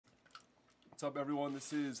What's up, everyone?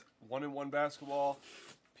 This is 1-in-1 Basketball,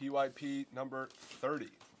 PYP number 30.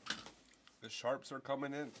 The Sharps are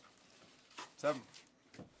coming in. 7.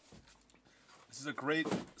 This is a great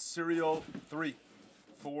serial 3,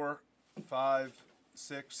 4, 5,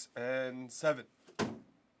 6, and 7. Those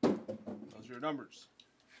are your numbers.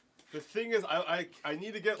 The thing is, I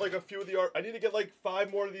need to get like a few of the art. I need to get like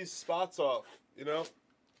 5 more of these spots off. You know.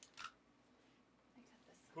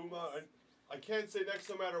 Puma, I can't say next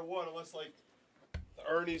no matter what unless like the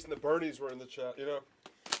Ernies and the Bernies were in the chat. You know.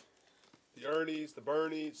 The Ernies, the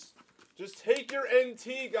Bernies. Just take your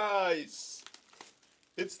NT, guys.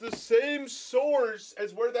 It's the same source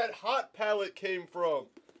as where that hot palette came from.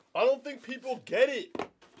 I don't think people get it.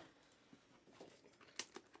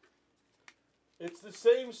 It's the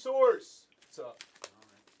same source. What's up?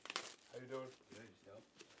 How you doing?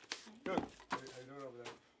 Good. Good. How you doing over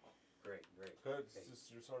there? Great. Good. Okay.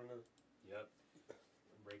 You're starting to. Yep.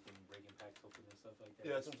 Breaking packs open and stuff like that.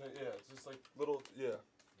 Yeah, that's what I'm saying. Yeah, it's just like little. Yeah.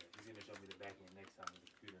 He's gonna show me the back end next time with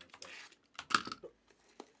the computer and stuff.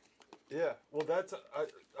 Yeah. Well, that's. I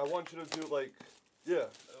want you to do like. Yeah.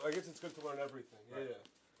 I guess it's good to learn everything. Right. Yeah.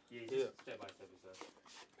 Yeah. Just step by step and stuff.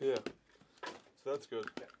 Yeah. So that's good.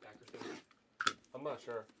 Back or something? I'm not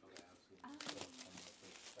sure. Okay, absolutely.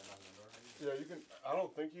 Yeah, you can. I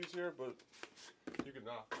don't think he's here, but you can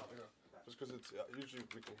knock. Okay. Yeah. Just because it's usually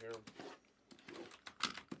we can hear him.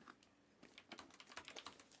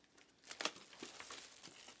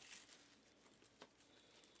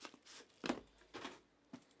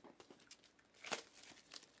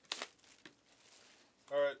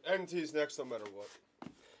 All right, NT is next no matter what.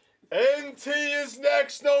 NT is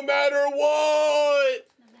next no matter what.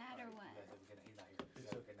 No matter what. He's not here. He's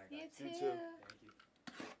not here. You too. You too.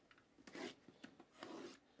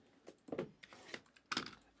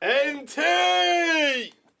 Thank you. NT!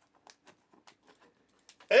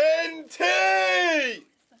 NT!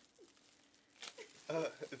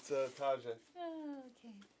 It's Tajay. Oh,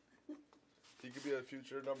 okay. He could be a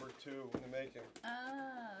future number 2 in the making Oh,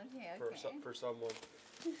 okay. for someone.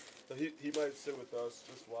 So he might sit with us,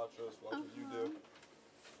 just watch what you do.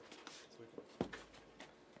 So we can,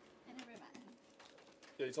 I never met him.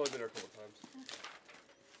 yeah, he's only been there a couple times.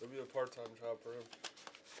 It'll be a part-time job for him.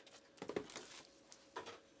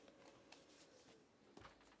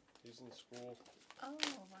 He's in school. Oh,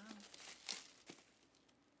 wow.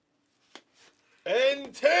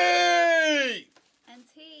 NT!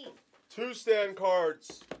 NT. 2 stand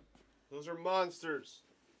cards. Those are monsters.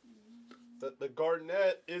 The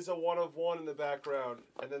Garnett is a 1/1 in the background.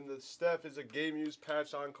 And then the Steph is a game used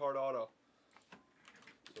patch on card auto.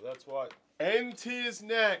 So that's why. NT is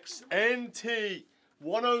next. NT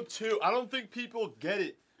 102. I don't think people get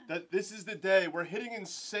it. That this is the day. We're hitting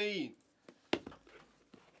insane.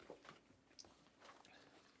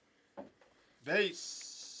 Base.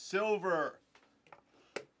 Silver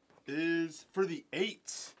is for the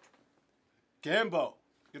 8. Gambo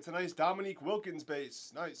gets a nice Dominique Wilkins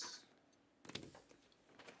base. Nice.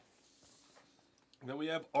 And then we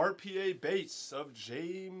have RPA base of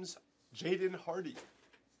Jaden Hardy.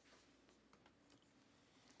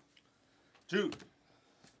 Jude.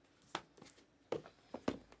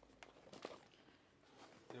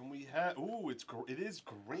 Then we have, it is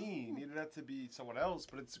green. Needed that to be someone else,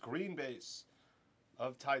 but it's green base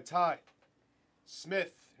of Ty.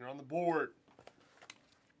 Smith, you're on the board.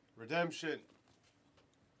 Redemption.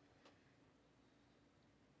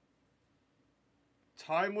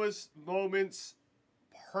 Timeless Moments,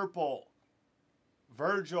 purple.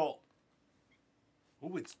 Virgil.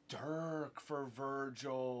 Ooh, it's Dirk for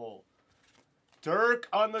Virgil. Dirk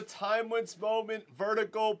on the Timeless Moment,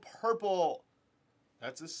 vertical purple.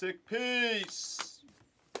 That's a sick piece.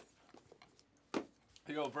 Here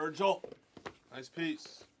you go, Virgil. Nice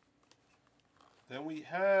piece. Then we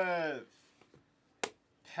have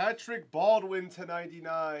Patrick Baldwin to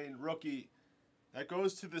 99, rookie. That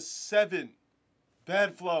goes to the 7.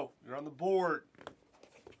 Bad flow. You're on the board.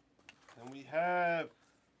 And we have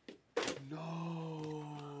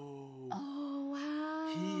Oh,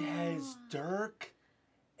 wow. He has Dirk,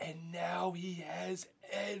 and now he has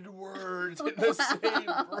Edwards in the same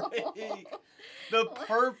break. The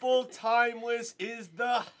purple timeless is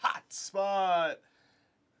the hot spot.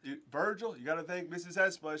 Virgil, you got to thank Mrs.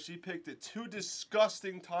 Espa. She picked it. 2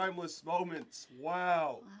 disgusting timeless moments.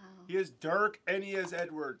 Wow. He has Dirk and he has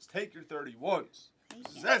Edwards. Take your 31s.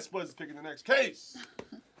 Mrs. Espa is picking the next case.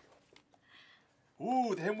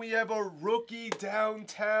 Ooh, then we have a rookie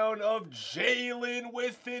downtown of Jalen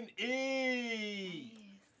with an E.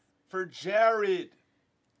 Nice. For Jared.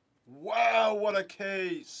 Wow, what a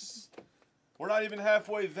case. We're not even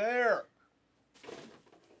halfway there.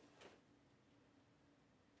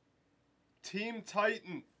 Team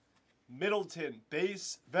Titan, Middleton,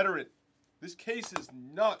 base veteran. This case is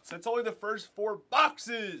nuts. That's only the first 4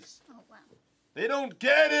 boxes. Oh, wow. They don't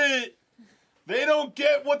get it. They don't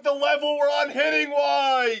get what the level we're on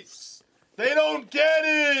hitting-wise. They don't get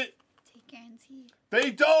it. Take guarantee.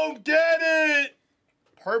 They don't get it.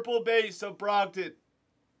 Purple base of Brogdon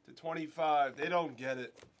to 25. They don't get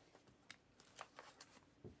it.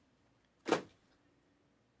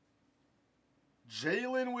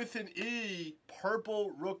 Jalen with an E,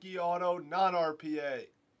 purple rookie auto, non-RPA.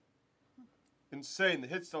 Insane. The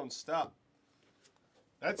hits don't stop.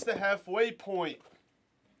 That's the halfway point.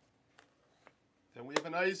 Then we have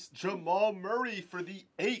a nice Jamal Murray for the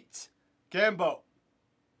 8. Gamboa.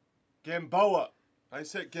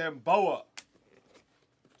 Nice hit, Gamboa.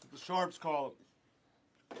 That's what the Sharps call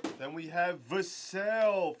him. Then we have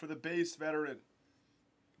Vassell for the base veteran.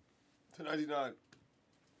 To 99.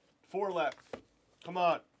 4 left. Come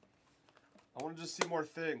on. I want to just see more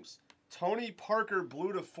things. Tony Parker,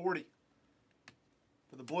 blue to 40.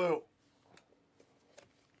 For the blue.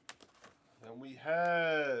 Then we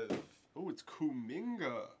have... Oh, it's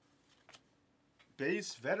Kuminga.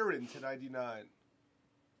 Base veteran to 99.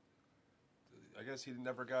 I guess he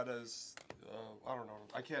never got his... I don't know.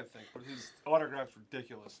 I can't think. But his autograph's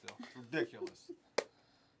ridiculous still. It's ridiculous.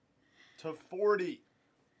 To 40.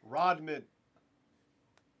 Rodman.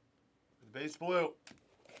 The base blue.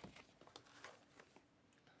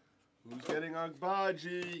 Who's getting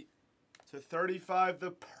Agbaji? To 35,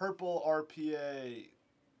 the purple RPA.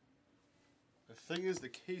 The thing is, the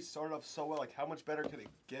case started off so well. Like, how much better could it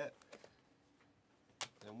get?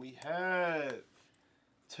 And we have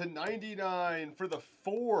to 99 for the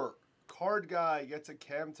 4. Card guy gets a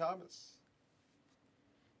Cam Thomas.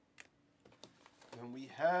 And we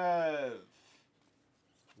have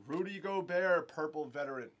Rudy Gobert, purple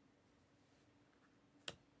veteran.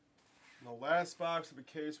 And the last box of the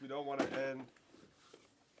case we don't want to end.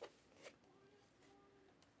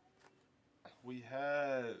 We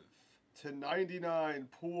have to 99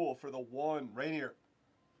 pool for the 1. Rainier.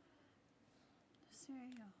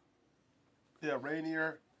 Cereal. Yeah,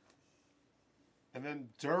 Rainier. And then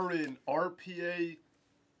Duran, RPA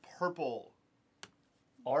purple.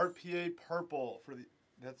 RPA purple for the...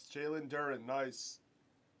 That's Jalen Duran. Nice.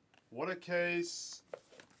 What a case.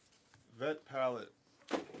 Vet palette.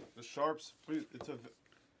 The Sharps... It's a...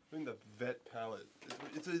 I mean the vet palette.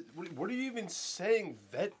 It's a... What are you even saying,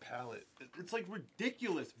 vet palette? It's like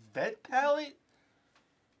ridiculous. Vet palette?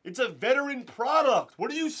 It's a veteran product.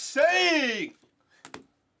 What are you saying?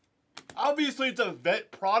 Obviously, it's a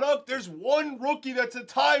vet product. There's one rookie that's a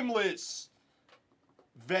timeless.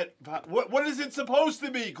 Vet. What is it supposed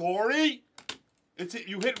to be, Glory?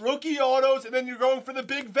 You hit rookie autos, and then you're going for the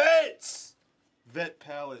big vets. Vet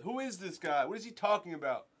palette. Who is this guy? What is he talking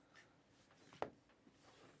about? That's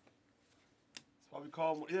why we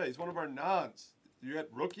call him. Yeah, he's one of our nons. You get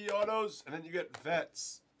rookie autos, and then you get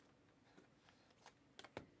vets.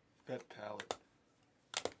 Vet palette.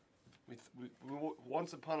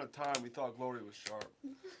 Once upon a time, we thought Glory was sharp.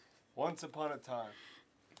 Once upon a time.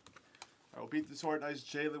 I will beat the sort. Nice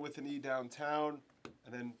Jalen with an E downtown.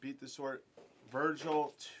 And then beat the sort.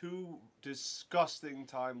 Virgil, 2 disgusting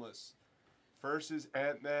timeless. First is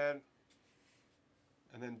Ant-Man.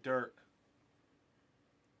 And then Dirk.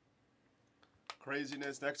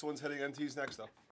 Craziness. Next one's hitting NT's next up.